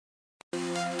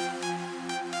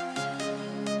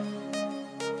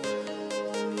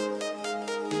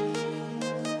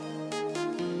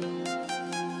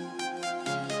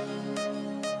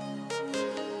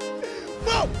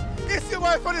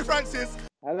boy, Funny Francis.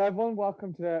 Hello everyone,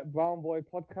 welcome to the Brown Boy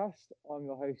Podcast. I'm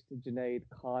your host, Junaid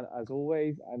Khan, as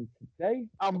always, and today...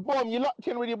 And boom, you locked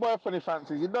in with your boy Funny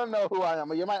Francis. You don't know who I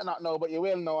am, or you might not know, but you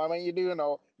will know. I mean, you do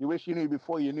know. You wish you knew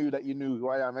before you knew that you knew who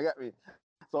I am, you get me?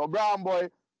 So Brown Boy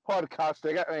Podcast,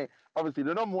 you get me? Obviously,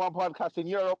 the number one podcast in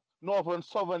Europe, Northern,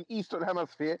 Southern, Eastern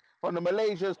Hemisphere, from the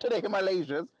Malaysias to the Himalayas.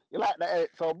 You like that, Eric?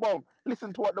 So boom,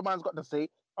 listen to what the man's got to say.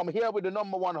 I'm here with the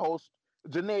number one host,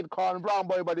 Junaid Khan, Brown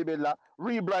Boy Bodybuilder,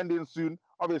 rebranding soon,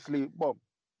 obviously, boom.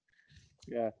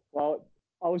 Yeah, well,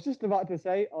 I was just about to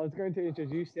say I was going to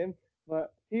introduce him,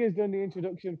 but he has done the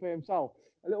introduction for himself.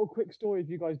 A little quick story if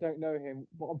you guys don't know him,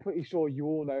 but I'm pretty sure you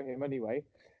all know him anyway.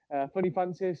 Funny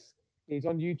Francis, he's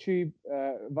on YouTube,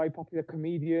 very popular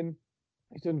comedian.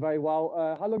 He's done very well.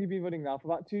 How long have you been running now? For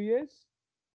about 2 years?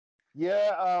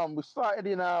 Yeah, we started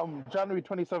in January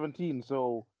 2017,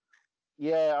 so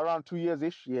yeah, around 2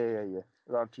 years-ish. Yeah.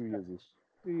 Around 2 years-ish.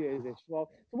 2 years-ish. Well,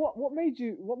 so what made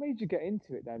you get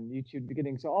into it then, YouTube at the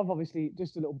beginning? So I've obviously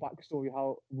just a little backstory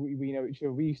how we know each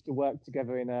other. We used to work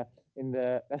together in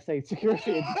the let's say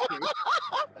security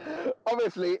industry.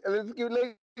 Obviously, let's give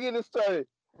the story.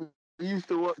 We used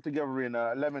to work together in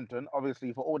Leamington.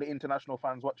 Obviously, for all the international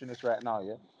fans watching this right now,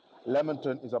 yeah,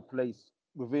 Leamington is a place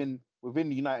within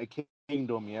the United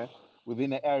Kingdom, yeah,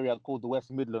 within an area called the West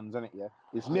Midlands, isn't it? Yeah,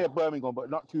 it's near Birmingham, but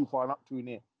not too far, not too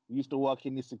near. We used to work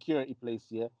in this security place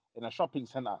here in a shopping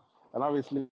centre, and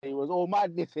obviously it was all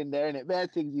madness in there, innit? Bare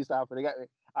things used to happen. They get me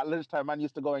at lunchtime. Man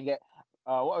used to go and get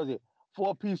what was it?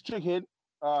 4-piece chicken,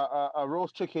 a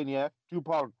roast chicken, yeah,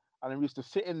 £2, and then we used to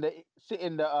sit in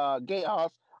the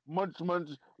gatehouse, munch,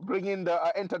 bring in the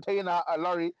entertainer, a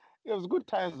lorry. It was good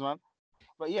times, man.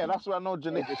 But yeah, that's where I know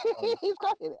Junaid. He's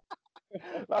got it.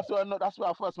 That's where I know. That's where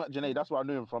I first met Junaid. That's where I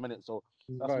knew him from, innit? So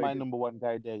that's my number one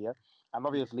guy there, yeah. And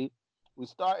obviously, we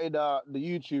started the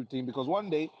YouTube team because one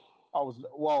day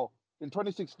in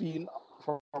 2016,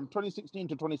 from 2016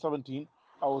 to 2017,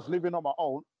 I was living on my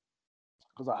own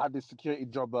because I had this security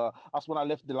job. That's when I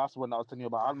left the last one that I was telling you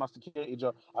about. I had my security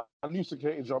job, a new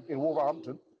security job in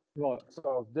Wolverhampton. Right. So I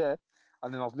was there,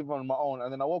 and then I was living on my own.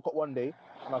 And then I woke up one day,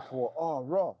 and I thought, oh,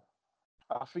 raw.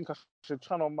 I think I should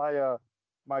channel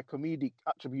my comedic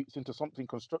attributes into something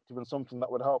constructive and something that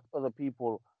would help other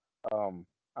people,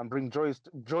 and bring joy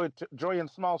and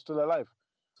smiles to their life,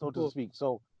 so to speak.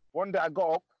 So one day I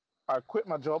got up, I quit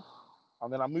my job,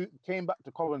 and then I came back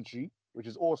to Coventry, which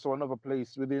is also another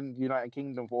place within the United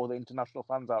Kingdom for all the international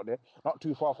fans out there, not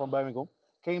too far from Birmingham.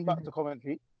 Came back to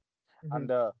Coventry, and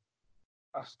I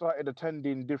started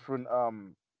attending different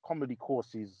comedy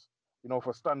courses,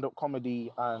 for stand-up comedy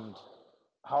and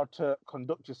how to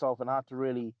conduct yourself and how to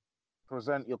really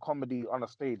present your comedy on a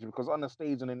stage, because on a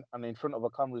stage and in front of a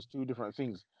camera is two different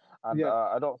things. And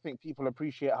I don't think people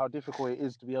appreciate how difficult it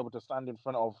is to be able to stand in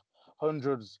front of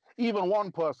hundreds, even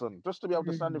one person, just to be able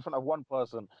to stand in front of one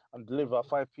person and deliver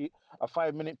a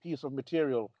 5-minute piece of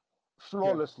material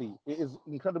flawlessly. It is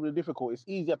incredibly difficult. It's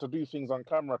easier to do things on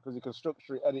camera because you can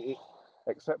structure it, edit it,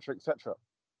 etc., etc.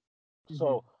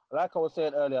 So, like I was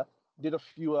saying earlier, did a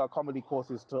few comedy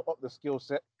courses to up the skill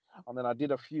set, and then I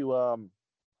did a few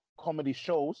comedy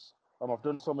shows. I've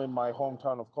done some in my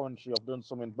hometown of Coventry. I've done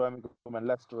some in Birmingham and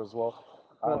Leicester as well,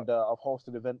 and I've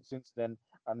hosted events since then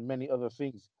and many other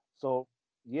things. So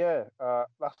yeah,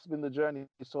 that's been the journey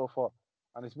so far,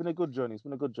 and it's been a good journey.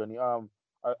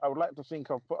 I would like to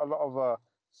think I've put a lot of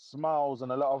smiles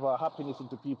and a lot of happiness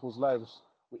into people's lives,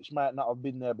 which might not have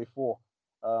been there before,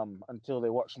 until they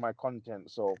watch my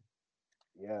content. So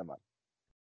yeah, man.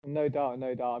 No doubt,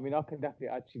 no doubt. I mean, I can definitely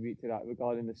attribute to that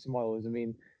regarding the smiles. I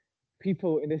mean,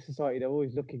 people in this society, they're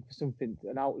always looking for something,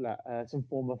 an outlet, some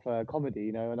form of comedy,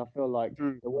 and I feel like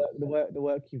the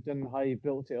work you've done, how you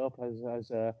built it up,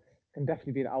 can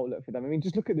definitely be an outlet for them. I mean,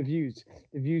 just look at the views.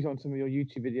 The views on some of your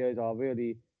YouTube videos are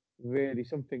really, really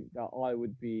something that I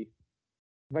would be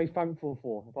very thankful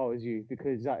for if I was you,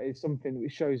 because that is something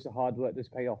which shows the hard work does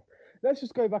pay off. Let's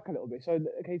just go back a little bit. So,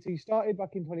 okay, so you started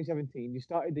back in 2017. You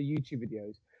started the YouTube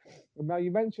videos. And now you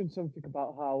mentioned something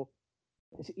about how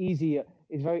it's easier.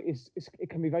 It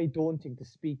can be very daunting to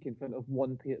speak in front of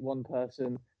one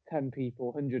person, 10 people,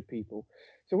 100 people.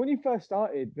 So when you first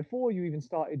started, before you even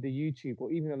started the YouTube,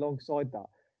 or even alongside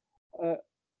that,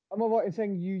 am I right in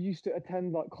saying you used to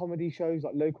attend like comedy shows,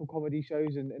 like local comedy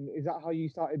shows, and is that how you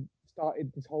started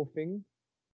this whole thing?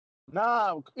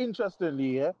 Nah,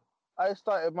 interestingly, yeah, I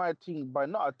started my thing by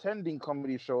not attending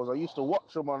comedy shows. I used to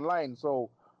watch them online.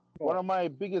 So one of my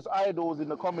biggest idols in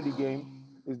the comedy game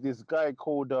is this guy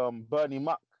called Bernie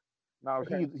Mac. Now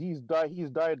he's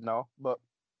died now, but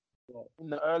in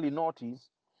the early noughties,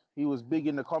 he was big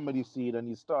in the comedy scene, and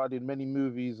he starred in many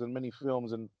movies and many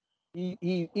films, and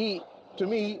He to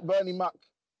me, Bernie Mac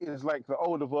is like the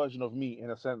older version of me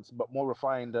in a sense, but more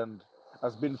refined and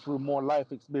has been through more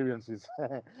life experiences.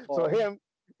 So Right. him,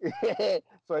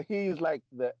 so he's like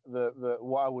the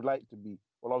what I would like to be.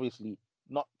 Well, obviously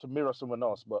not to mirror someone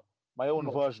else, but my own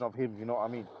Right. version of him. You know what I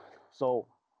mean? So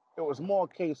it was more a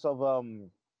case of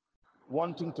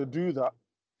wanting to do that,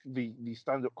 the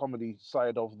stand-up comedy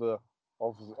side of the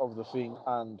thing,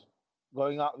 and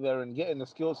going out there and getting the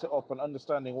skill set up and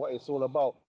understanding what it's all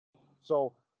about.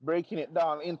 So breaking it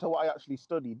down into what I actually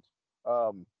studied,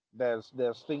 um, there's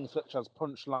things such as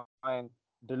punchline,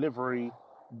 delivery,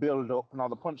 build up. Now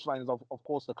the punchline is of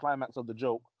course the climax of the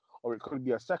joke, or it could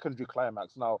be a secondary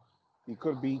climax. Now you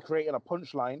could be creating a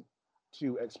punchline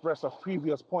to express a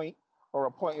previous point or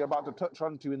a point you're about to touch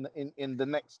onto in the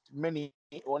next minute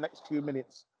or next 2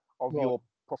 minutes of Right. your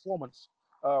performance.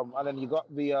 And then you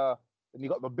got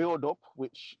the build up,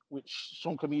 which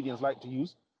some comedians like to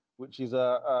use, which is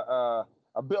a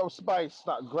bit of spice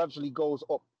that gradually goes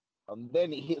up, and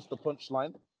then it hits the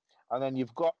punchline, and then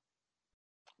you've got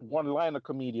one-liner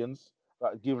comedians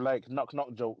that give like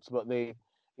knock-knock jokes, but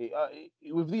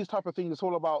with these type of things, it's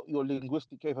all about your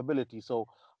linguistic capability. So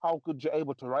how good you're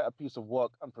able to write a piece of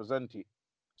work and present it.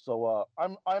 So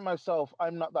I myself,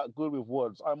 I'm not that good with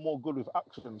words. I'm more good with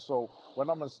action. So when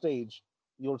I'm on stage,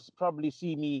 you'll probably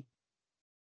see me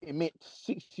emit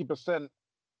 60%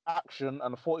 action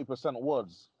and 40%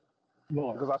 words,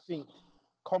 Right. because I think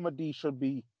comedy should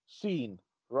be seen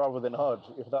rather than heard,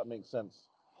 if that makes sense.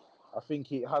 I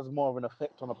think it has more of an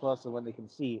effect on a person when they can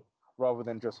see it rather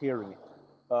than just hearing it.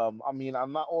 I mean,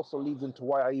 and that also leads into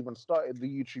why I even started the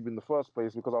YouTube in the first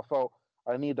place, because I felt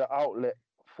I need an outlet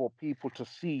for people to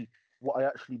see what I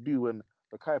actually do and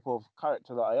the type of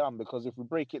character that I am. Because if we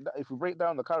break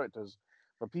down the characters,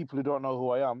 for people who don't know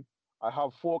who I am, I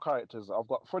have four characters. I've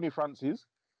got Funny Francis,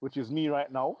 which is me right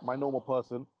now, my normal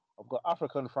person. I've got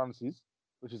African Francis,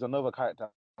 which is another character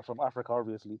from Africa,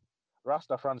 obviously.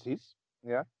 Rasta Francis,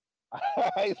 yeah,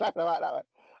 exactly like that one.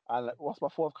 And like, what's my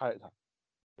fourth character?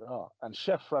 Oh, and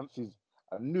Chef Francis,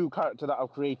 a new character that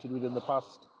I've created within the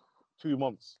past 2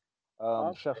 months.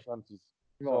 Chef Okay. Francis.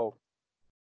 Right. So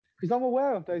Because I'm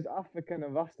aware of those African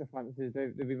and Rasta fancies.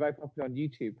 They've been very popular on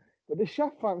YouTube. But the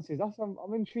chef fancies,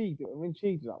 I'm intrigued. I'm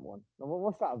intrigued with that one. Now,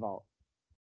 what's that about?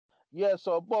 yeah,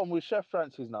 so boom with Chef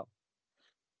Francis now.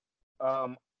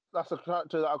 Um, that's a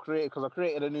character that I created because I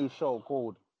created a new show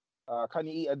called "Can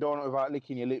You Eat a Donut Without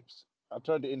Licking Your Lips?" I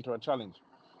turned it into a challenge.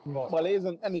 Right. Well, it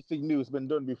isn't anything new; it's been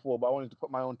done before, but I wanted to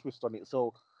put my own twist on it.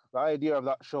 So the idea of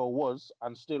that show was,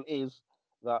 and still is,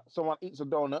 that someone eats a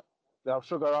donut, they have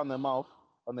sugar around their mouth,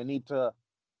 and they need to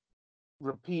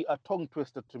repeat a tongue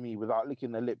twister to me without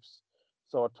licking their lips.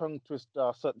 So a tongue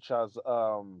twister such as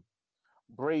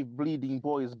brave bleeding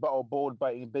boys battle bold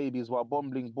biting babies while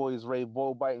bumbling boys rave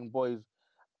ball biting boys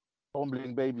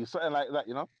bumbling babies, something like that,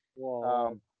 you know.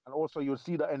 Wow. And also you'll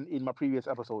see that in my previous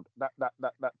episode that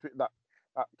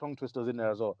tongue twister's in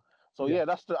there as well. So Yeah. yeah,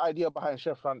 that's the idea behind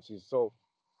Chef Francis. So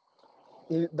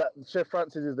that Chef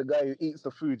Francis is the guy who eats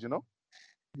the food, you know.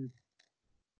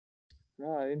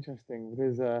 Ah, interesting.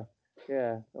 Because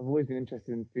yeah, I've always been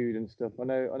interested in food and stuff. I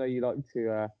know you like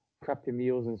to prep your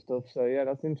meals and stuff. So yeah,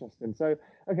 that's interesting. So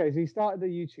okay, so you started the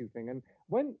YouTube thing, and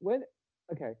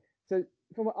okay, so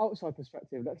from an outside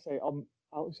perspective, let's say I'm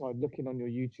outside looking on your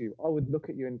YouTube, I would look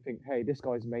at you and think, hey, this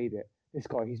guy's made it. This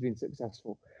guy, he's been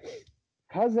successful.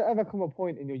 Has there ever come a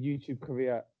point in your YouTube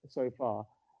career so far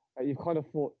that you've kind of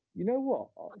thought, you know what?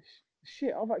 Oh,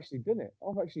 shit, I've actually done it.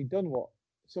 I've actually done what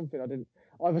something I didn't,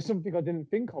 either something I didn't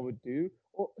think I would do,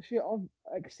 or shit, I've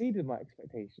exceeded my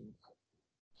expectations.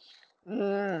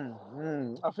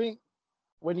 I think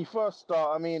when you first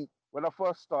start, I mean, when I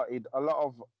first started, a lot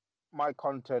of my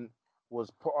content was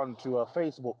put onto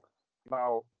Facebook.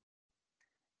 Now,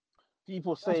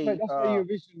 people say, That's where you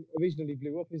originally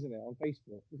blew up, isn't it, on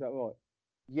Facebook? Is that right?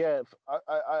 yeah,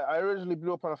 I originally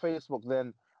blew up on Facebook,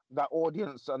 then that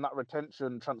audience and that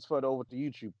retention transferred over to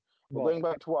YouTube. But Right. going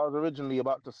back to what I was originally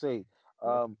about to say,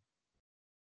 Yeah. um,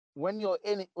 when you're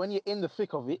in the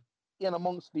thick of it, in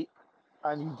amongst it,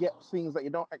 and you get things that you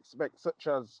don't expect, such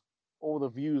as all the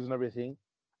views and everything,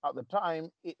 at the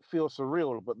time it feels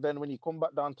surreal. But then when you come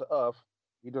back down to earth,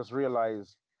 you just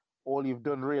realize all you've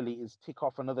done really is tick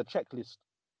off another checklist.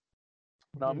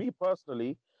 Now, Mhm. me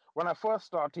personally, when I first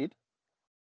started,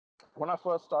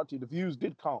 the views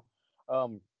did count.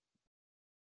 Um,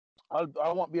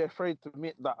 I won't be afraid to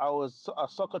admit that I was a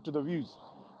sucker to the views.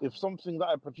 If something that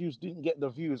I produced didn't get the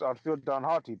views, I'd feel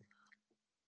downhearted.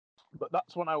 But that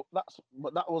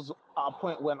was at a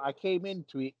point when I came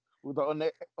into it with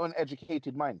an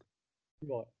uneducated mind.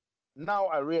 Right. Now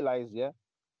I realize, yeah,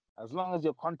 As long as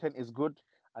your content is good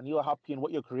and you're happy in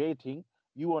what you're creating,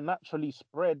 you will naturally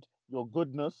spread your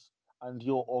goodness and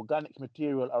your organic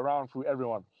material around through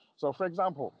everyone. So, for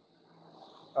example,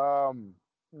 um,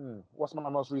 what's my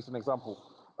most recent example?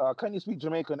 Can You Speak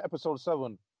Jamaican episode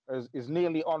 7 is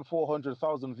nearly on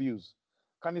 400,000 views.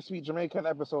 Can You Speak Jamaican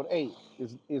episode 8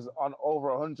 is on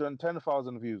over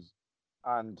 110,000 views.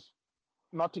 And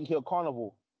Notting Hill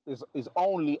Carnival is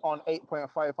only on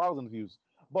 8.5 thousand views.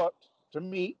 But to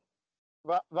me,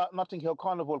 that Notting Hill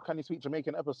Carnival Can You Speak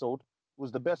Jamaican episode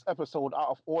was the best episode out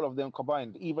of all of them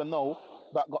combined, even though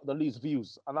that got the least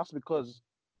views. And that's because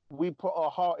we put our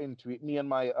heart into it, me and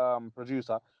my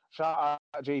producer. Shout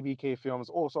out JBK Films,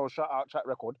 also shout out Chat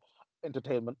Record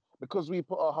Entertainment. Because we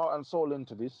put our heart and soul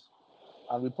into this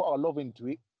and we put our love into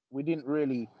it, we didn't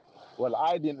really, well,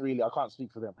 I didn't really, I can't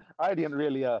speak for them. I didn't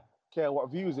really care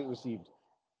what views it received.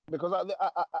 Because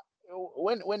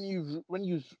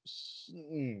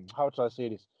how should I say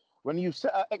this? When you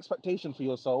set an expectation for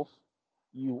yourself,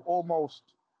 you almost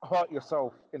hurt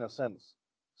yourself in a sense.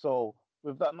 So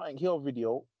with that Notting Hill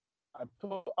video, I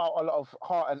put out a lot of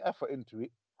heart and effort into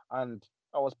it, and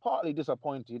I was partly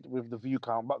disappointed with the view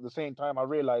count, but at the same time, I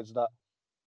realized that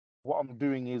what I'm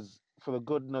doing is for the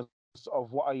goodness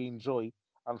of what I enjoy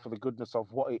and for the goodness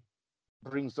of what it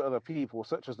brings to other people,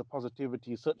 such as the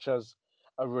positivity, such as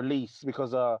a release.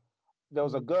 Because there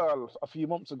was a girl a few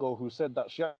months ago who said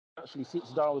that she actually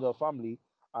sits down with her family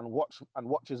and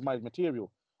watches my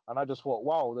material, and I just thought,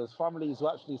 wow, there's families who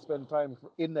actually spend time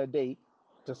in their day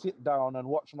to sit down and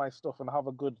watch my stuff and have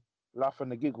a good laugh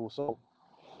and a giggle. So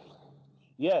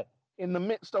yeah, in the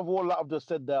midst of all that I've just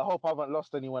said there, I hope I haven't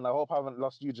lost anyone. I hope I haven't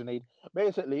lost you, Junaid.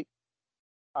 Basically,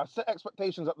 I set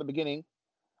expectations at the beginning.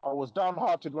 I was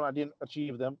downhearted when I didn't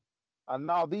achieve them, and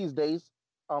now these days,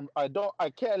 I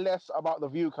care less about the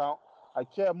view count. I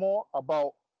care more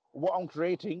about what I'm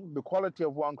creating, the quality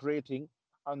of what I'm creating,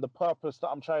 and the purpose that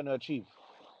I'm trying to achieve.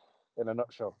 In a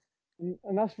nutshell.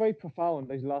 And that's very profound,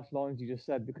 those last lines you just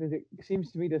said, because it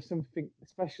seems to me there's something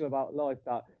special about life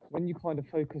that when you kind of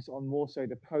focus on more so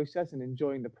the process and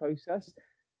enjoying the process, It's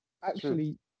true.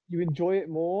 actually you enjoy it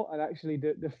more and actually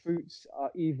the fruits are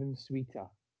even sweeter.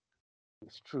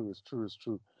 It's true. It's true. It's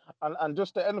true. And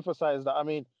just to emphasize that, I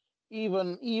mean,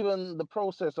 even the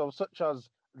process of such as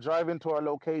driving to a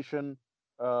location,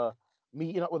 uh,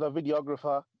 meeting up with a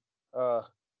videographer, uh,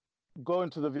 going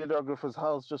to the videographer's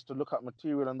house just to look at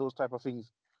material and those type of things.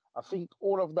 I think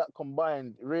all of that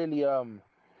combined really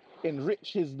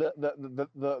enriches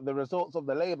the results of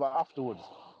the labor afterwards.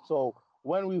 So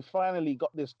when we finally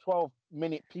got this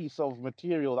 12-minute piece of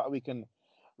material that we can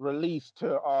release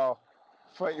to our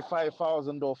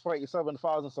 35,000 or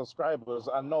 37,000 subscribers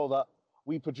and know that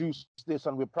we produced this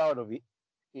and we're proud of it,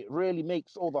 it really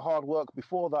makes all the hard work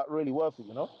before that really worth it,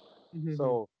 you know?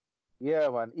 So, yeah,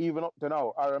 man, even up to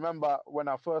now, I remember when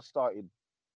I first started,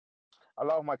 a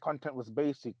lot of my content was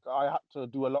basic. I had to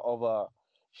do a lot of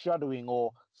shadowing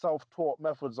or self-taught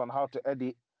methods on how to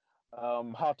edit,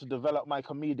 how to develop my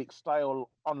comedic style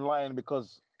online.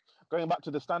 Because going back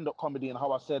to the stand-up comedy and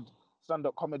how I said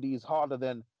stand-up comedy is harder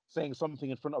than saying something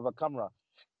in front of a camera.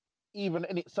 Even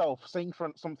in itself, saying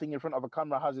something in front of a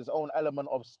camera has its own element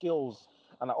of skills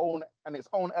and its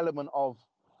own element of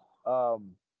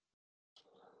um,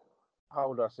 how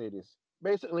would I say this?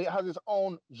 Basically, it has its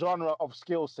own genre of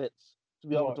skill sets to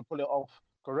be able Right. to pull it off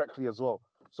correctly as well.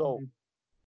 So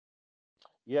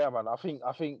yeah, man, I think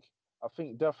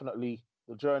definitely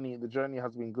the journey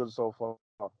has been good so far.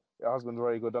 It has been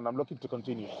very good, and I'm looking to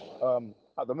continue.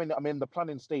 At the minute, I'm in the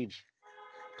planning stage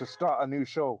to start a new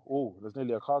show. Oh, there's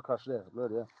nearly a car crash there.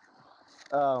 Bloody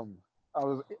hell.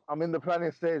 Um, I'm in the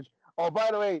planning stage. Oh,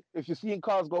 by the way, if you're seeing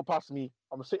cars go past me,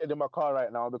 I'm sitting in my car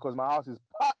right now because my house is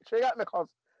packed straight at me because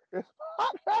it's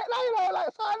packed right now, you know, like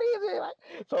it's not easy.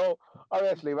 Like. So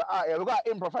obviously, but yeah, we got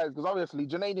to improvise because obviously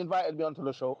Janaid invited me onto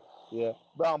the show. Yeah,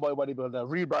 Brown Boy Bodybuilder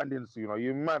rebranding, so you know,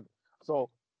 you mad. So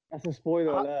That's a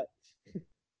spoiler I, alert.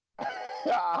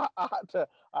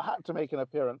 I had to make an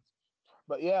appearance.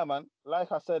 But yeah, man,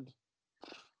 like I said,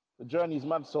 the journey's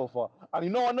mad so far. And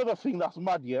you know another thing that's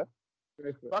mad, yeah?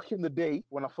 Go for it. Back in the day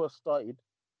when I first started,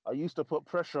 I used to put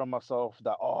pressure on myself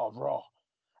that, oh, bro,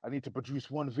 I need to produce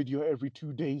one video every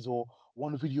 2 days or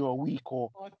one video a week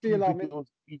or I two feel I'm in, videos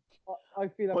a week. I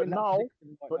feel I'm But in that now,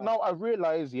 predicament right but now. now I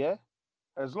realize, yeah,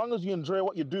 as long as you enjoy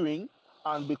what you're doing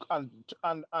and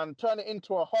turn it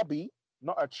into a hobby,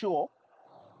 not a chore,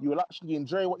 you will actually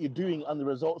enjoy what you're doing and the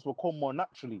results will come more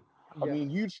naturally. I Yeah. mean,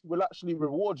 YouTube will actually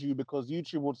reward you because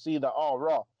YouTube will see that, oh,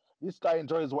 raw, this guy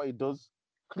enjoys what he does,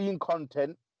 clean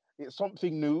content, it's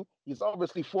something new, he's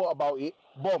obviously thought about it,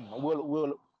 boom,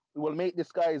 we'll will make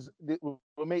this guy's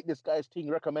thing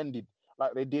recommended,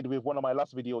 like they did with one of my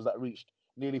last videos that reached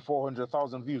nearly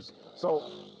 400,000 views. So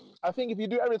I think if you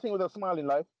do everything with a smile in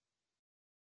life,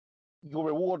 your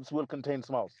rewards will contain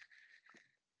smiles.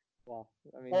 Wow.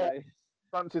 I mean, that is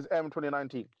Francis M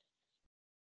 2019.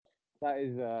 that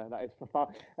is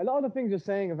profound. A lot of the things you're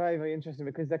saying are very, very interesting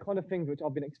because they're kind of things which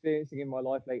I've been experiencing in my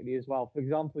life lately as well. For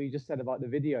example, you just said about the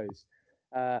videos,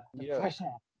 the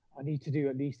pressure. I need to do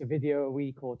at least a video a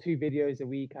week or 2 videos a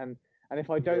week, and if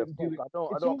I don't do it, I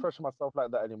don't pressure myself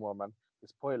like that anymore, man.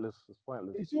 It's pointless. It's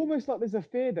pointless. It's almost like there's a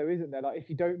fear though, isn't there? Like if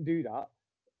you don't do that,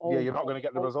 yeah, you're not going to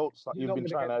get the results that you've been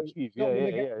trying to achieve. Yeah.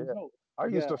 I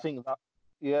used to think that.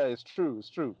 Yeah, it's true. It's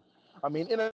true. I mean,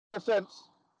 in a sense,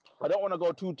 I don't want to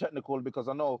go too technical because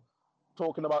I know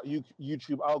talking about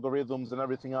YouTube algorithms and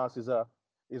everything else is a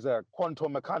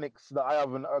quantum mechanics that I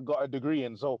haven't got a degree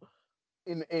in. So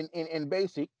in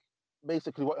basically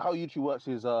how YouTube works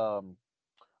is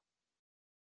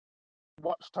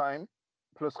watch time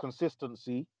plus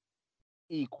consistency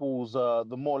equals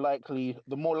the more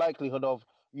likelihood of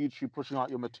YouTube pushing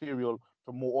out your material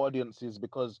to more audiences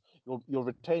because you're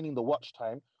retaining the watch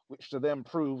time, which to them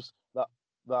proves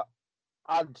that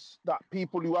ads that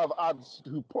people who have ads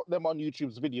who put them on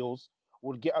YouTube's videos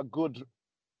would get a good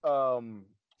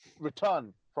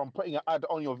return from putting an ad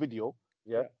on your video.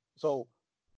 Yeah. So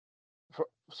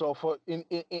for in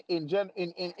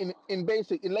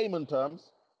basic in layman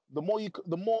terms, the more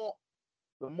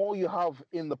you have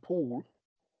in the pool,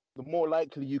 the more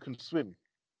likely you can swim,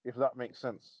 if that makes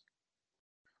sense.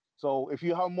 So if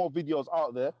you have more videos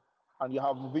out there and you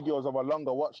have videos of a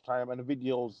longer watch time and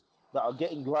videos that are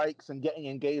getting likes and getting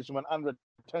engagement and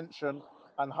retention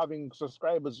and having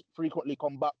subscribers frequently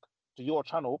come back to your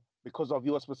channel because of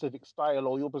your specific style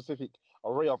or your specific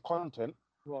array of content,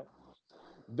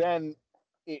 then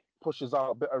it pushes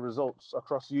out better results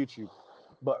across YouTube.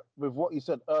 But with what you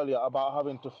said earlier about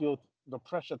having to feel the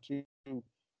pressure to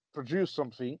produce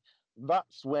something,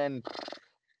 that's when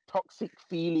toxic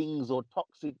feelings or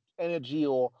toxic energy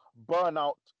or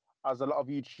burnout, as a lot of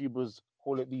YouTubers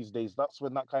call it these days, that's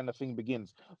when that kind of thing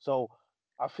begins. So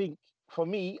I think for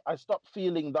me, I stopped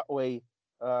feeling that way.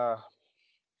 I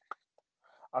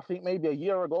think maybe a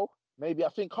year ago, maybe I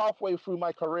think halfway through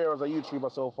my career as a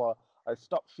YouTuber so far, I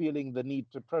stopped feeling the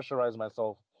need to pressurize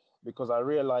myself because I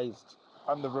realized,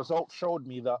 and the results showed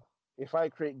me that if I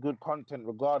create good content,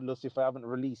 regardless if I haven't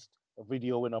released a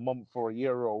video in a month or a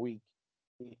year or a week,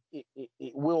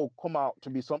 it will come out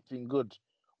to be something good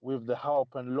with the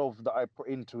help and love that I put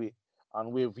into it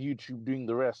and with YouTube doing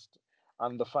the rest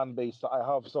and the fan base that I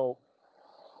have. So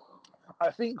I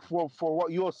think for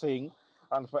what you're saying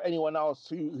and for anyone else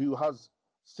who has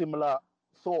similar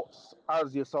thoughts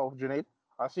as yourself, Junaid,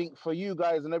 I think for you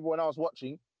guys and everyone else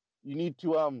watching, you need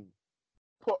to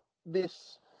put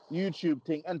this YouTube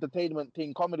thing, entertainment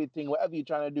thing, comedy thing, whatever you're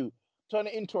trying to do, turn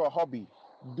it into a hobby.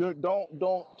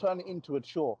 Don't turn it into a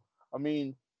chore. I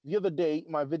mean, the other day,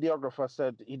 my videographer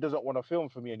said he doesn't want to film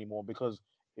for me anymore because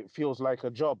it feels like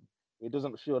a job. It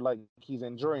doesn't feel like he's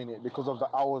enjoying it because of the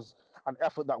hours and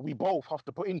effort that we both have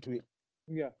to put into it.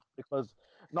 Yeah. Because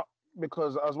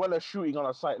as well as shooting on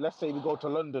a site, let's say we go to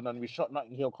London and we shot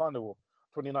Notting Hill Carnival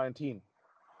 2019.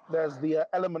 There's the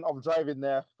element of driving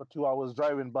there for 2 hours,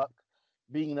 driving back,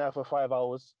 being there for 5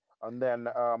 hours, and then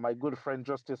my good friend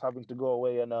Justice having to go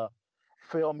away and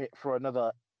film it for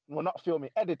another, well, not film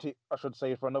it, edit it, I should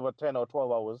say, for another 10 or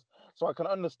 12 hours. So I can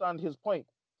understand his point.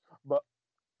 But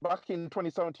back in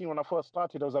 2017, when I first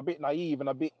started, I was a bit naive and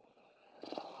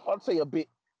I'd say a bit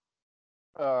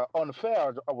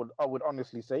unfair, I would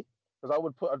honestly say, because I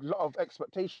would put a lot of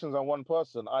expectations on one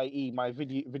person, i.e., my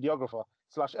videographer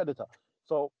slash editor.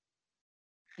 So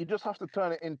you just have to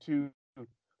turn it into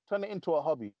a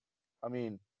hobby. I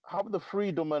mean, have the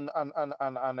freedom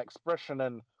and expression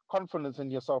and confidence in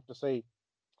yourself to say,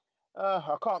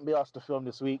 I can't be asked to film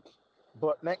this week,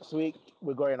 but next week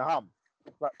we're going to ham.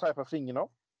 That type of thing, you know.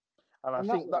 And I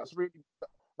think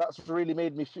that's really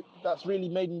made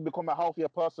me become a healthier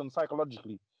person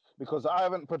psychologically, because I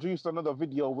haven't produced another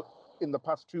video in the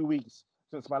past 2 weeks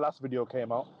since my last video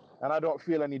came out, and I don't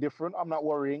feel any different. I'm not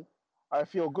worrying. I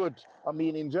feel good. I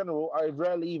mean, in general, I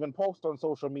rarely even post on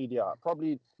social media.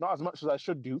 Probably not as much as I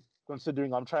should do,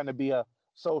 considering I'm trying to be a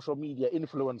social media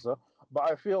influencer.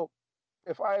 But I feel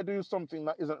if I do something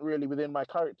that isn't really within my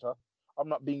character, I'm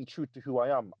not being true to who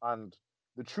I am. And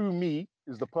the true me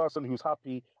is the person who's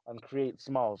happy and creates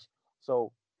smiles.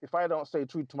 So if I don't stay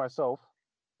true to myself,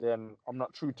 then I'm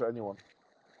not true to anyone.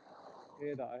 I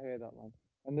hear that, man.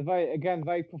 And the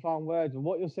very profound words. And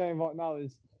what you're saying right now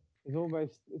is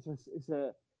almost it's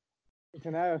a It's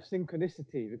an air of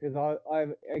synchronicity because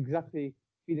I'm exactly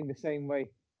feeling the same way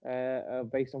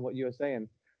based on what you were saying.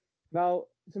 Now,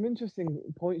 some interesting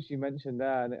points you mentioned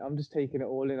there, and I'm just taking it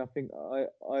all in. I think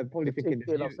I'm probably I take thinking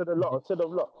the it. I've said a lot. I've said a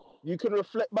lot. You can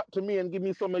reflect back to me and give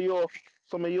me some of your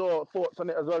thoughts on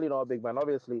it as well. You know, big man.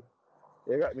 Obviously,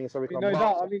 you get me. So we can no doubt.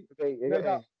 bounce I off. mean, Okay, you no get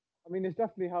doubt. me. I mean, it's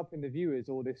definitely helping the viewers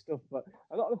all this stuff, but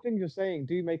a lot of the things you're saying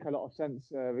do make a lot of sense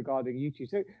regarding YouTube.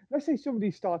 So let's say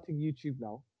somebody's starting YouTube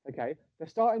now. Okay, they're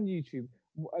starting YouTube,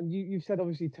 and you've said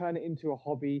obviously turn it into a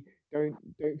hobby. Don't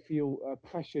feel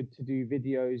pressured to do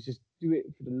videos. Just do it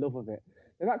for the love of it.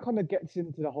 And that kind of gets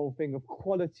into the whole thing of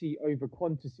quality over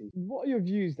quantity. What are your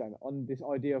views then on this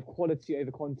idea of quality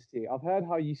over quantity? I've heard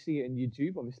how you see it in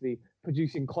YouTube, obviously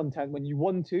producing content when you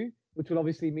want to, which will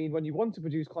obviously mean when you want to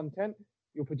produce content,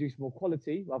 you'll produce more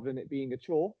quality rather than it being a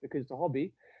chore because it's a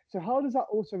hobby. So how does that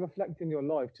also reflect in your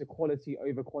life to quality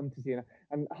over quantity,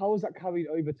 and how is that carried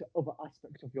over to other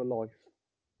aspects of your life?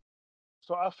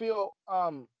 So I feel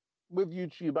with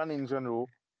YouTube and in general,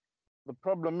 the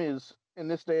problem is in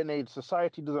this day and age,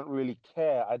 society doesn't really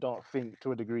care. I don't think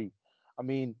to a degree. I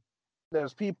mean,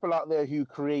 there's people out there who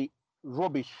create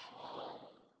rubbish,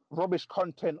 rubbish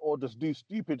content or just do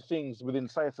stupid things within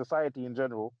society in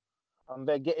general, and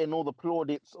they're getting all the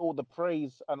plaudits, all the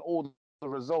praise, and all the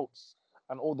results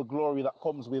and all the glory that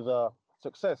comes with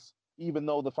success, even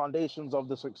though the foundations of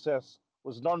the success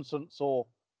was nonsense or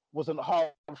wasn't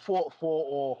hard fought for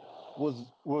or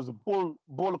was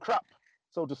bull crap,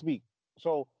 so to speak.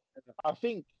 So I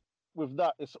think with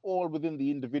that, it's all within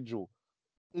the individual.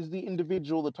 Is the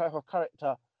individual the type of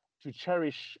character to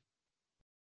cherish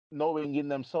knowing in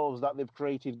themselves that they've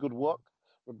created good work,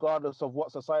 regardless of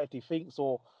what society thinks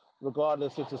or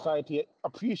regardless if society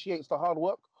appreciates the hard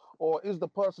work, or is the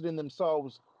person in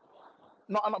themselves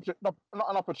not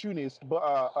an opportunist, but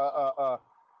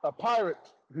a pirate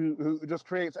who just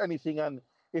creates anything and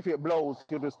if it blows,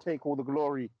 he'll just take all the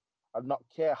glory and not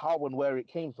care how and where it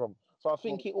came from. So I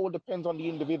think it all depends on the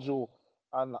individual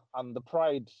and the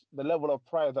pride, the level of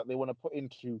pride that they want to put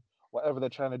into whatever they're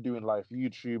trying to do in life.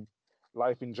 YouTube,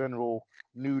 life in general,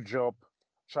 new job,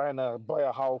 trying to buy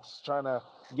a house, trying to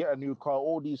get a new car,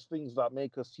 all these things that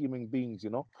make us human beings, you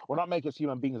know? Well, not make us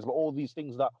human beings, but all these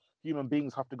things that human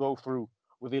beings have to go through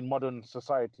within modern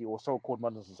society or so-called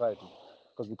modern society.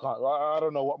 Because we can't, I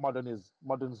don't know what modern is.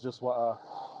 Modern's just what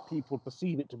people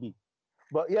perceive it to be.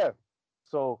 But yeah,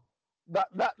 so that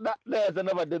there's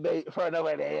another debate for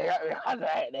another day. Right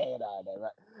there,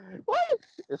 right. What?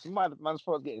 It's mad. Man's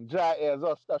supposed getting dry ears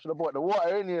off. I should have bought the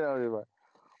water in, you know.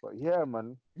 But yeah,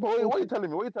 man. But what are you telling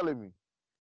me? What are you telling me?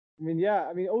 I mean, yeah,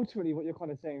 I mean, ultimately, what you're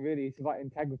kind of saying really is about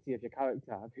integrity of your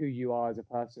character, of who you are as a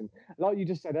person. Like you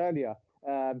just said earlier,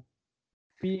 um,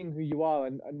 being who you are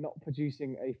and not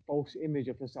producing a false image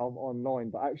of yourself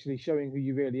online, but actually showing who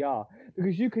you really are.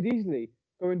 Because you could easily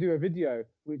go and do a video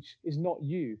which is not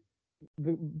you,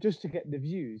 just to get the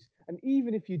views. And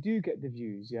even if you do get the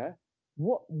views, yeah,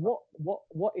 what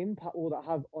impact will that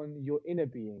have on your inner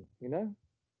being? You know?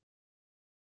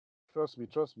 Trust me,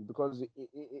 because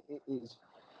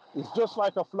it's just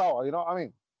like a flower. You know what I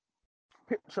mean?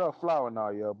 Picture a flower now,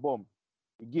 yeah, boom.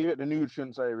 You give it the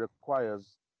nutrients that it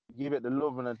requires, you give it the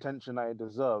love and attention that it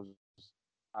deserves,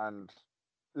 and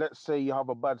let's say you have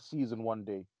a bad season one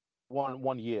day,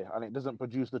 one year, and it doesn't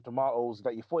produce the tomatoes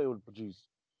that you thought it would produce,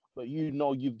 but you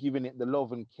know you've given it the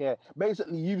love and care.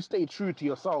 Basically, you've stayed true to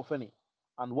yourself, innit?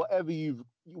 And whatever you've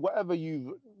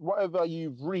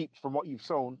reaped from what you've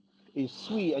sown is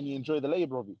sweet, and you enjoy the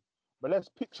labor of it. But let's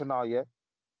picture now, yeah,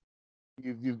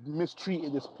 you've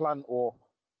mistreated this plant or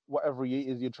whatever it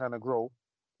is you're trying to grow,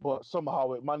 but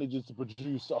somehow it manages to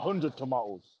produce 100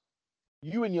 tomatoes.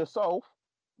 You and yourself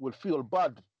would feel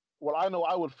bad. Well, I know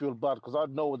I would feel bad because I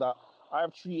know that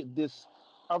I've treated this,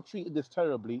 I've treated this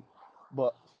terribly,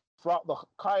 but throughout the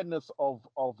kindness of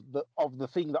the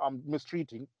thing that I'm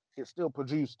mistreating, it still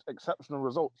produced exceptional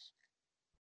results.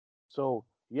 So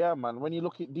yeah, man, when you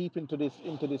look it deep into this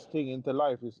thing into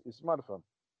life, it's mad fun.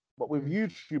 But with Mm.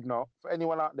 YouTube now, for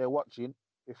anyone out there watching,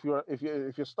 if you're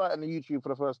starting the YouTube for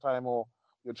the first time or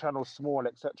your channel's small,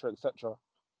 etc.,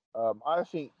 I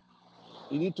think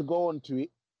you need to go onto it.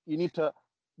 You need to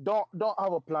don't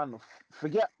have a plan.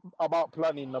 Forget about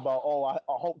planning about I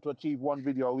hope to achieve one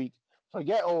video a week.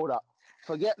 Forget all that.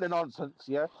 Forget the nonsense.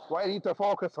 Yeah, what you need to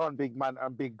focus on, big man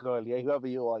and big girl. Yeah, whoever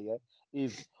you are. Yeah,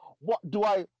 is what do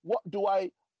I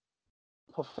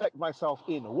perfect myself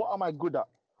in? What am I good at?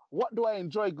 What do I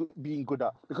enjoy being good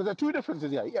at? Because there are two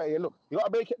differences here. Yeah. Look, you got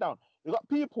to break it down. You got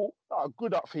people that are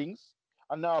good at things,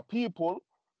 and there are people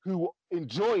who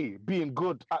enjoy being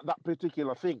good at that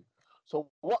particular thing. So,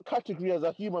 what category as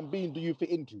a human being do you fit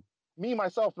into? me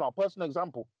myself now, personal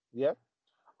example, yeah,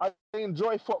 I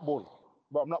enjoy football,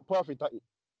 but I'm not perfect at it.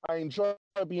 I enjoy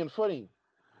being funny,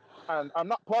 and I'm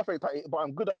not perfect at it, but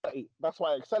I'm good at it. That's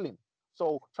why I excel in.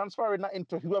 So transferring that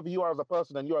into whoever you are as a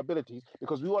person and your abilities,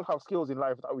 because we all have skills in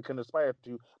life that we can aspire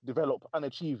to develop and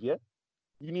achieve. Yeah,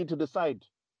 you need to decide,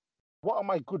 what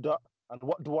am I good at, and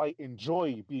what do I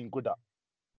enjoy being good at.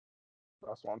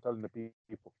 That's what I'm telling the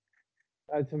people.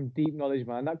 Add some deep knowledge,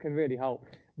 man. That can really help.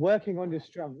 Working on your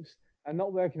strengths and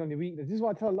not working on your weakness. This is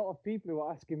what I tell a lot of people who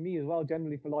are asking me as well,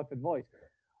 generally for life advice.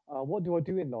 What do I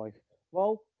do in life?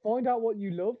 Well, find out what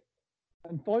you love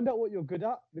and find out what you're good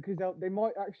at because they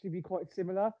might actually be quite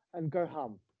similar and go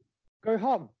ham. Go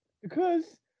ham. Because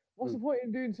what's the point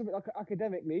in doing something like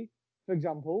academically, for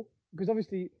example? Because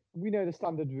obviously we know the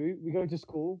standard route. We go to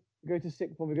school, we go to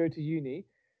sixth form, we go to uni,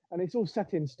 and it's all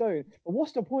set in stone. But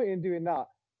what's the point in doing that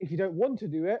if you don't want to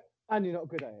do it and you're not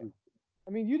good at it?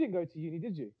 I mean, you didn't go to uni,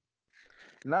 did you?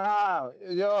 Nah,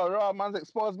 yo, raw man's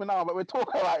exposed me now, but we're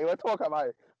talking about it. We're talking about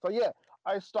it. So yeah,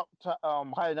 I stopped at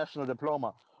higher national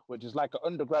diploma, which is like an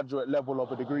undergraduate level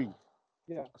of a degree.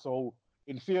 Yeah. So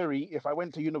in theory, if I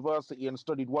went to university and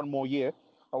studied one more year,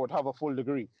 I would have a full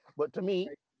degree. But to me,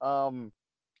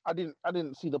 I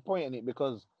didn't see the point in it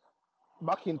because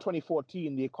back in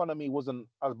 2014, the economy wasn't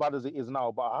as bad as it is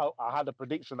now. But I had a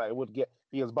prediction that it would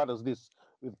be as bad as this,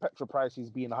 with petrol prices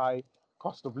being high,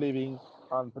 cost of living,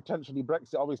 and potentially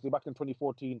Brexit. Obviously, back in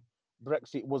 2014,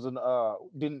 Brexit wasn't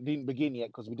didn't begin yet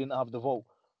because we didn't have the vote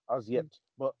as yet.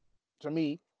 But to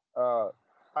me,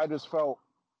 I just felt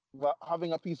that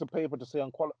having a piece of paper to say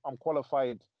I'm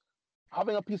qualified,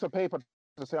 having a piece of paper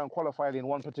to say I'm qualified in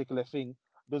one particular thing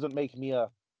doesn't make me a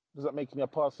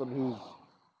person who's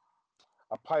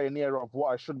a pioneer of what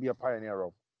I should be a pioneer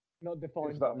of. Not If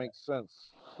defined that by it. makes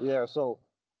sense. Yeah, so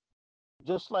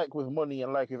just like with money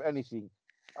and like with anything,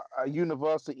 a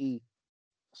university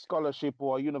scholarship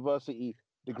or a university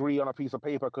degree on a piece of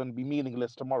paper can be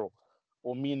meaningless tomorrow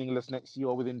or meaningless next year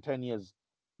or within 10 years.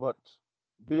 But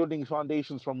building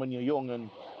foundations from when you're young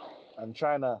and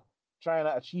trying to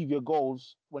achieve your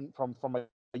goals from a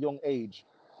young age,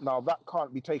 now that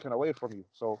can't be taken away from you.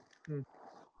 So Hmm.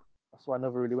 that's why I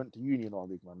never really went to uni,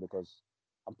 big man, because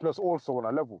I'm plus also on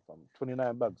a level from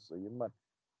 29 bags, so you man,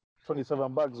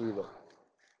 27 bags either.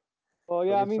 Well,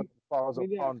 yeah, I mean,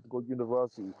 27,000 yeah, pounds to go to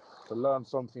university to learn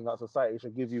something that society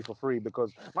should give you for free,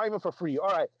 because not even for free. All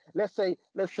right, let's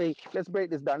break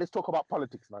this down. Let's talk about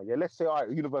politics now. Yeah, let's say, all right,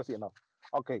 university now.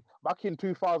 Okay, back in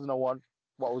 2001,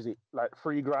 what was it, like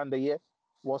 3 grand a year?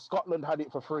 Well, Scotland had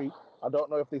it for free. I don't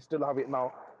know if they still have it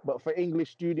now, but for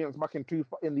English students back in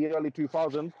the early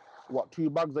 2000s, what, 2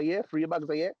 bags a year, 3 bags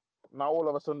a year? Now all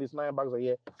of a sudden it's 9 bags a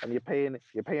year, and you're paying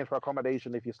for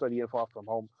accommodation if you're studying far from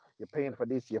home. You're paying for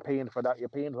this, you're paying for that, you're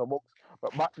paying for books.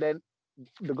 But back then,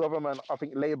 the government, I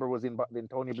think Labour was in back then.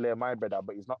 Tony Blair, my brother,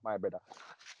 but he's not my brother.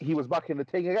 He was back in the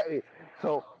thing, you get me?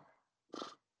 So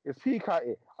it's peak at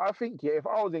it. I think, yeah, if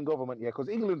I was in government, yeah, because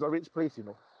England's a rich place,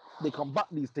 they can back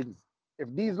these things. If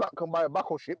these lot can buy a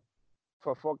battleship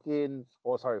for fucking,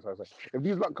 oh, sorry. If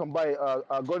these lot can buy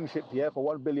a gunship, yeah,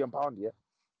 for £1 billion, yeah,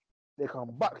 they can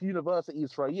back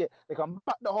universities for a year. They can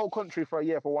back the whole country for a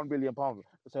year for £1 billion.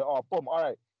 They say, oh, boom, all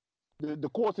right, the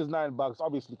course is 9 bags.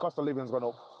 Obviously, cost of living's gone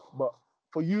up, but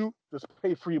for you, just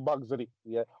pay 3 bags of it.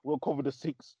 Yeah, we'll cover the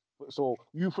 6. So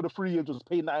you for the 3 years just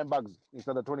pay 9 bags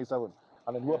instead of 27,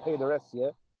 and then we'll yeah. pay the rest. Yeah,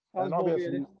 and Sounds more obviously,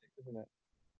 realistic, isn't it?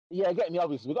 yeah, get me.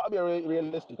 Obviously, we gotta be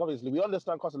realistic. Obviously, we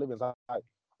understand cost of living is high.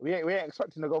 We ain't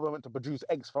expecting the government to produce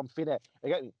eggs from thin air. You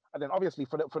get me? And then obviously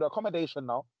for the accommodation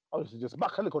now, obviously just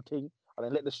back a little thing and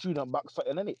then let the student back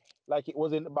something in it, like it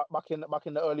was in back in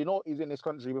the early noughties in this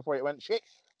country before it went shit.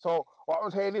 So what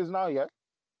I'm saying is now, yeah,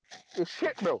 it's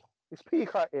shit, bro. It's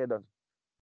peak out here, done.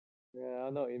 Yeah, I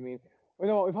know what you mean. Well,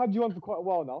 you know what? We've had you on for quite a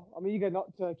while now. I'm eager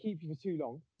not to keep you for too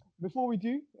long. Before we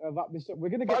do wrap this up, we're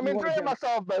going to But get I'm you on enjoying again.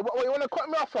 myself, babe. What you want to cut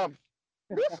me off from?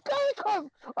 This guy, cuz.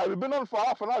 We've been on for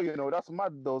half an hour, That's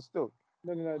mad, though, still.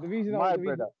 No. My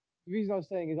brother. The reason I was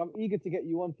saying is I'm eager to get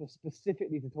you on for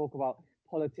specifically to talk about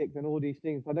politics and all these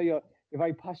things. I know you're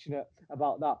very passionate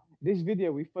about that. This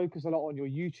video we focus a lot on your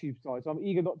YouTube side, so I'm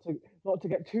eager not to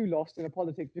get too lost in the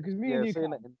politics because me and Yeah, you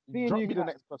saying can, that. me and Drop you me the can,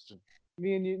 next question.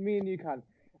 me and you can.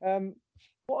 Um,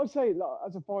 what I'd say like,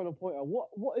 as a final point,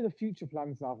 what are the future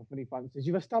plans now for Funny Fancies?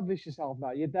 You've established yourself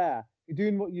now. You're there. You're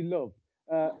doing what you love.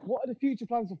 What are the future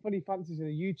plans for Funny Fancies in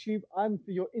the YouTube and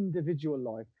for your individual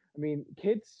life? I mean,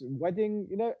 kids, wedding,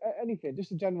 anything,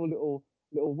 just a general little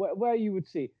where you would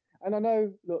see. And I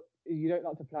know, look, you don't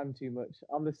like to plan too much.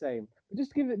 I'm the same. But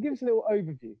just give us a little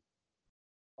overview.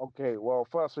 Okay, well,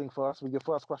 first thing first, with your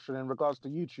first question in regards to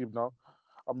YouTube now,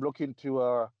 I'm looking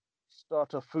to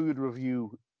start a food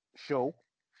review show.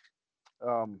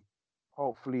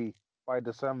 Hopefully by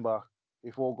December,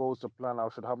 if all goes to plan, I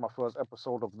should have my first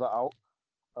episode of that out.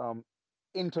 Um,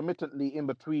 Intermittently in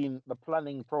between the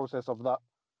planning process of that,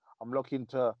 I'm looking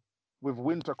to, with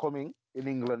winter coming in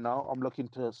England now, I'm looking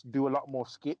to do a lot more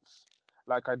skits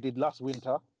like I did last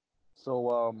winter.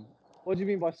 So What do you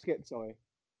mean by skit? Sorry.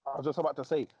 I was just about to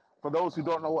say, for those who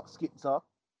don't know what skits are,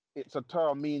 it's a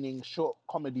term meaning short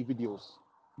comedy videos.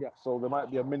 Yeah. So they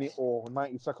might be a minute or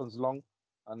 90 seconds long,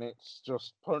 and it's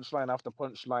just punchline after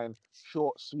punchline,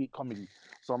 short, sweet comedy.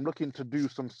 So I'm looking to do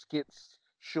some skits,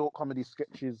 short comedy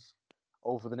sketches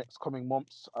over the next coming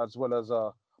months, as well as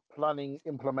planning,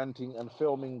 implementing, and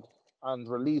filming and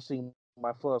releasing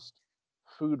my first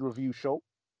food review show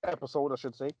episode, I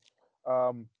should say.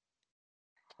 Um,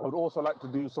 I would also like to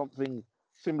do something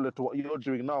similar to what you're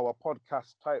doing now, a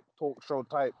podcast type, talk show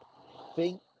type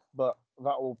thing, but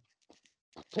that will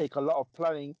take a lot of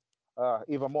planning,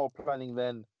 even more planning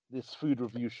than this food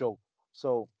review show.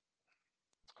 So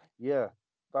yeah,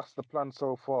 that's the plan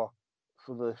so far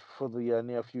for the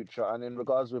near future. And in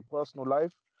regards with personal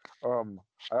life,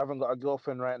 I haven't got a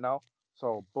girlfriend right now,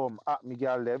 so boom, at me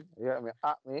girl them, you get me?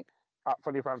 At me, at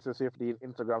Funny Francis 15,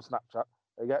 Instagram, Snapchat,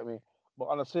 you get me? But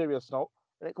on a serious note,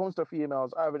 when it comes to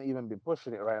females, I haven't even been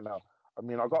pushing it right now. I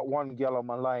mean, I got one girl on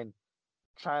my line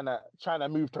trying to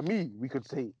move to me, we could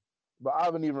say, but I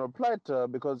haven't even replied to her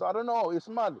because I don't know. It's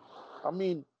mad. I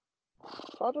mean,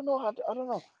 I don't know I don't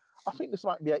know. I think this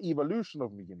might be an evolution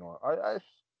of me. You know,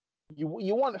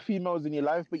 you want females in your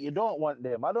life, but you don't want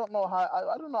them. I don't know how.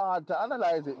 I don't know how to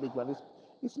analyze it, big man.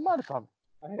 It's mad, fam.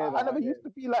 I hear that. I never I hear used to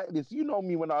be like this. You know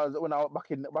me when I was back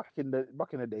in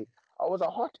the day. I was a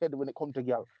hothead when it come to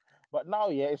girl, but now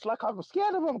yeah, it's like I'm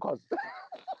scared of them, cause.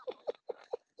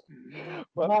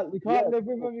 But you yeah, can't live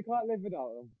with them. You can't live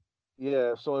without them.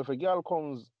 yeah. So if a girl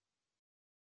comes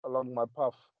along my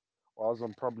path whilst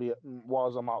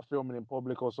I'm out filming in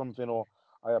public or something, or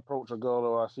I approach a girl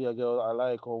or I see a girl that I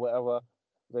like or whatever,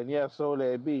 then yeah, so let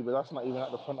it be. But that's not even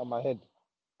at the front of my head.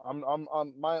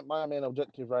 My main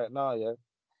objective right now, yeah,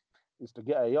 is to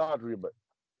get a yard but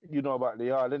you know about the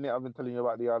yard, innit? I've been telling you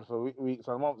about the yard for weeks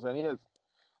and months and years.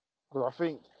 Because I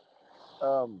think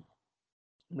um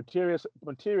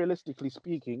materialistically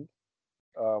speaking,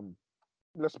 um,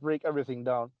 let's break everything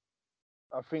down.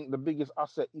 I think the biggest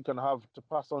asset you can have to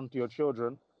pass on to your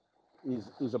children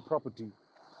is a property.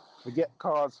 Forget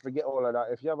cars, forget all of that.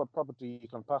 If you have a property you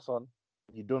can pass on,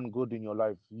 you've done good in your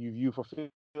life. You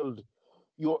fulfilled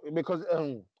your because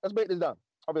let's break this down.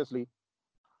 Obviously,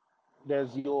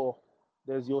 there's your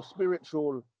there's your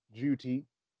spiritual duty,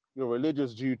 your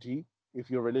religious duty, if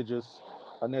you're religious,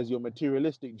 and there's your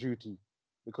materialistic duty.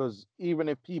 Because even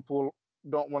if people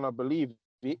don't want to believe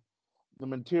it, the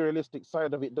materialistic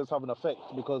side of it does have an effect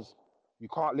because you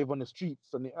can't live on the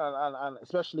streets and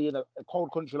especially in a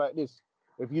cold country like this,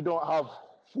 if you don't have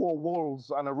four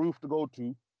walls and a roof to go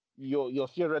to, you're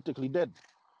theoretically dead.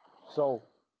 So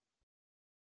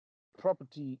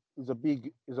property is a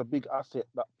big asset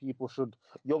that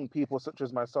young people such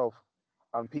as myself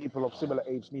and people of similar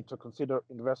age need to consider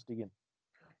investing in.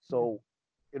 So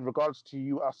in regards to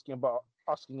you asking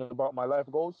about my life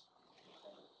goals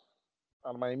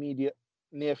and my immediate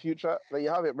near future, there you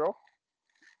have it, bro.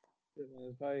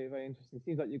 It's very, very interesting.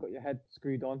 Seems like you've got your head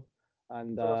screwed on,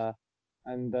 and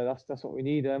Just that's what we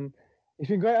need. It's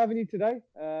been great having you today.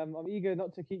 I'm eager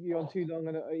not to keep you on too long,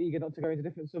 and eager not to go into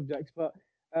different subjects. But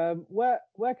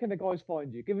where can the guys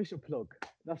find you? Give us your plug.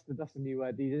 That's the new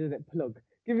word, isn't it? Plug.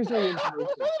 Give us all your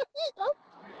information.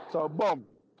 so boom,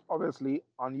 obviously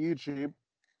on YouTube,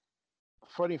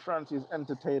 Funny Francis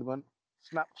Entertainment,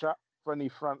 Snapchat, Funny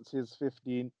Francis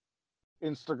 15,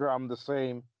 Instagram the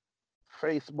same,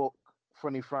 Facebook,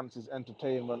 Funny Francis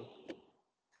Entertainment,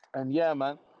 and yeah,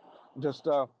 man, just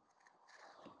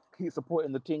keep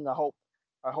supporting the thing. I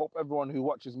hope everyone who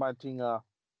watches my thing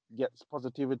gets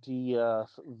positivity,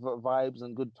 vibes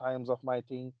and good times off my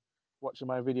thing, watching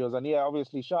my videos. And yeah,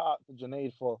 obviously shout out to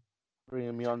Junaid for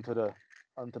bringing me onto the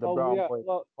Oh Brown yeah. Point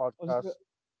Well, podcast.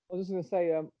 I was just going to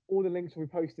say, all the links will be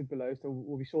posted below, so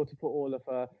we'll be sure to put all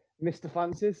of Mr.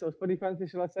 Francis, or Funny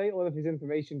Francis, shall I say, all of his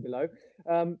information below.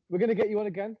 We're going to get you on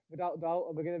again, without doubt,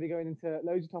 and we're going to be going into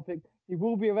loads of topics. He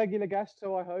will be a regular guest,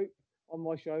 so I hope, on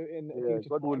my show in Yeah, future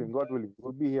time. God willing,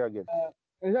 we'll be here again.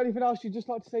 Is there anything else you'd just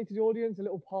like to say to the audience? A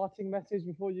little parting message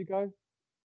before you go?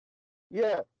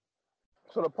 Yeah.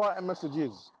 So the parting message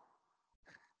is: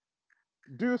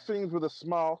 do things with a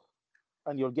smile,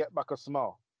 and you'll get back a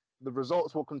smile. The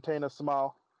results will contain a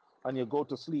smile, and you'll go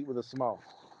to sleep with a smile.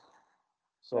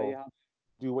 There you So have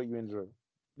do what you enjoy.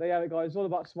 there you have it, guys. It's all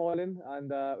about smiling,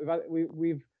 and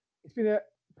we've It's been a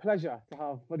pleasure to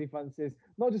have Funny Francis,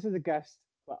 not just as a guest,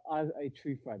 but as a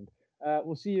true friend.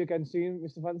 We'll see you again soon,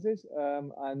 Mr. Francis.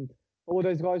 And all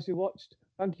those guys who watched,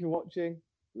 thank you for watching.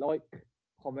 Like,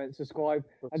 comment, subscribe,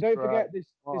 and don't Subscribe. forget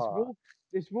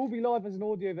this will be live as an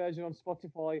audio version on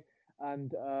Spotify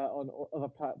and on other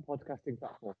podcasting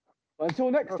platforms. But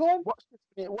until next time, Watch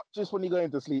this when you're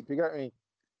going to sleep. You get me?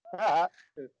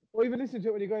 or even listen to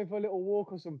it when you're going for a little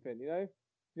walk or something. You know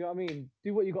what I mean.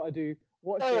 Do what you got to do.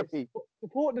 Watch this. Therapy.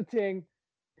 Support the ting.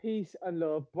 Peace and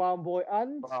love, Brown Boy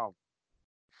and. Wow.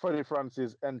 Freddie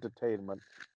Francis Entertainment.